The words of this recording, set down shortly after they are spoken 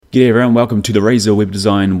G'day everyone, welcome to the Razor Web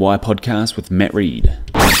Design Wire podcast with Matt Reed.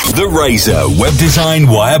 The Razor Web Design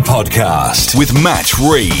Wire podcast with Matt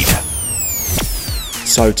Reed.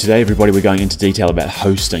 So today everybody, we're going into detail about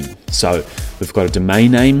hosting. So we've got a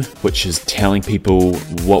domain name, which is telling people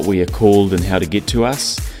what we are called and how to get to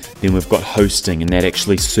us. Then we've got hosting, and that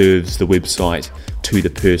actually serves the website to the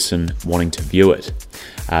person wanting to view it.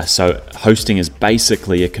 So hosting is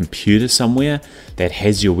basically a computer somewhere that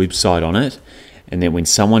has your website on it. And then when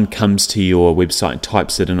someone comes to your website and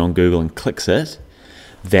types it in on Google and clicks it,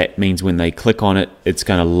 that means when they click on it, it's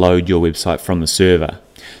going to load your website from the server.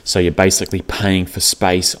 So you're basically paying for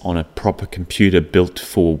space on a proper computer built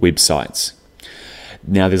for websites.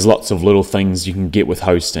 Now there's lots of little things you can get with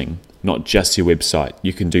hosting, not just your website.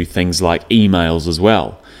 You can do things like emails as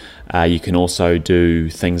well. You can also do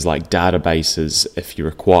things like databases if you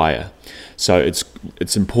require. So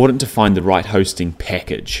it's important to find the right hosting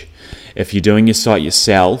package. If you're doing your site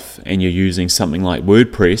yourself and you're using something like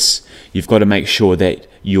WordPress, you've got to make sure that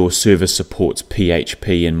your server supports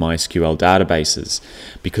PHP and MySQL databases,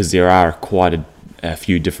 because there are quite a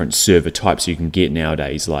few different server types you can get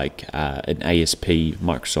nowadays, like an ASP,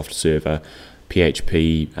 Microsoft server,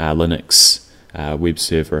 PHP, Linux, web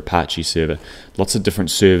server, Apache server, lots of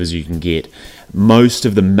different servers you can get. Most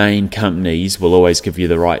of the main companies will always give you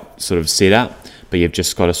the right sort of setup, but you've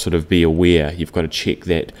just got to sort of be aware. You've got to check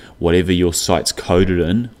that whatever your site's coded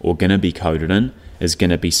in or going to be coded in is going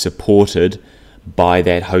to be supported by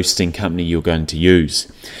that hosting company you're going to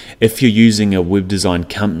use. If you're using a web design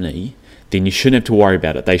company, then you shouldn't have to worry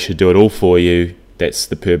about it. They should do it all for you. That's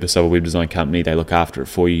the purpose of a web design company. They look after it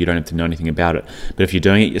for you. You don't have to know anything about it. But if you're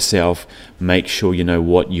doing it yourself, make sure you know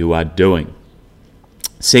what you are doing.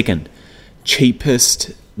 Second,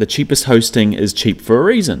 the cheapest hosting is cheap for a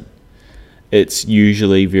reason. It's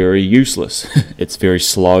usually very useless. It's very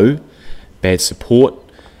slow, bad support.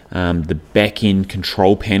 The back-end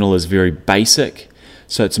control panel is very basic.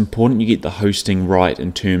 So it's important you get the hosting right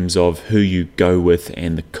in terms of who you go with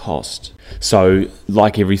and the cost. So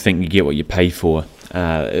like everything, you get what you pay for.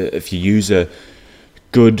 If you use a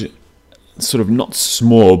good, sort of not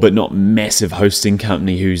small but not massive hosting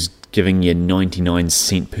company who's giving you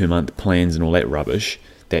 99-cent per month plans and all that rubbish,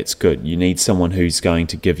 that's good. You need someone who's going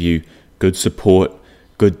to give you good support,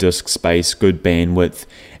 good disk space, good bandwidth,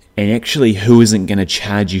 and actually who isn't going to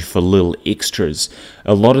charge you for little extras.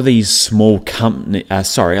 A lot of these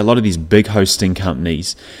big hosting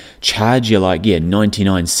companies charge you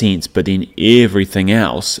 99 cents, but then everything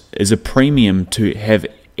else is a premium to have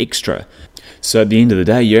extra. So at the end of the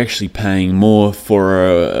day, you're actually paying more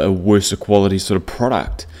for a worse quality sort of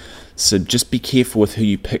product. So just be careful with who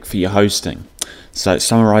you pick for your hosting. So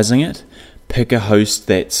summarizing it, pick a host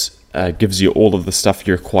that's gives you all of the stuff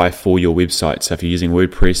you require for your website. So if you're using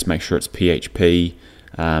WordPress, make sure it's PHP,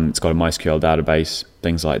 it's got a MySQL database,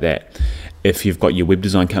 things like that. If you've got your web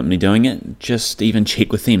design company doing it, just even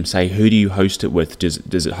check with them. Say, who do you host it with? Does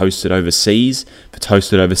it host it overseas? If it's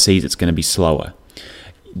hosted overseas, it's going to be slower.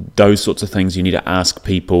 Those sorts of things you need to ask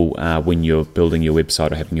people when you're building your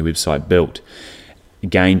website or having your website built.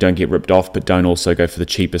 Again, don't get ripped off, but don't also go for the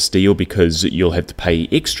cheapest deal, because you'll have to pay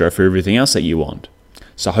extra for everything else that you want.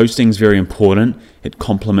 So hosting is very important. It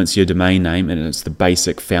complements your domain name, and it's the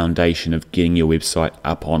basic foundation of getting your website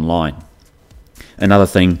up online. Another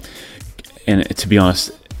thing, and to be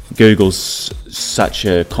honest, Google's such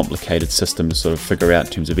a complicated system to sort of figure out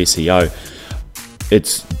in terms of SEO.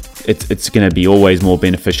 It's going to be always more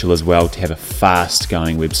beneficial as well to have a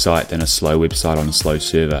fast-going website than a slow website on a slow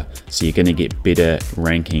server. So you're going to get better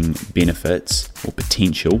ranking benefits or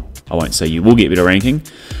potential. I won't say you will get better ranking,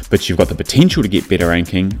 but you've got the potential to get better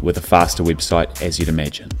ranking with a faster website, as you'd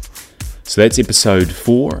imagine. So that's episode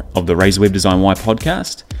 4 of the Razor Web Design Wire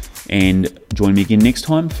podcast. And join me again next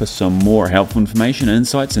time for some more helpful information and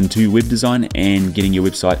insights into web design and getting your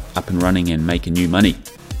website up and running and making you money.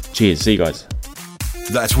 Cheers. See you guys.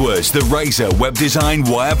 That was the Razor Web Design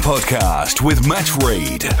Wire podcast with Matt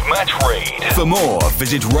Reed. For more,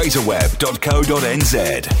 visit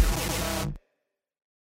razorweb.co.nz.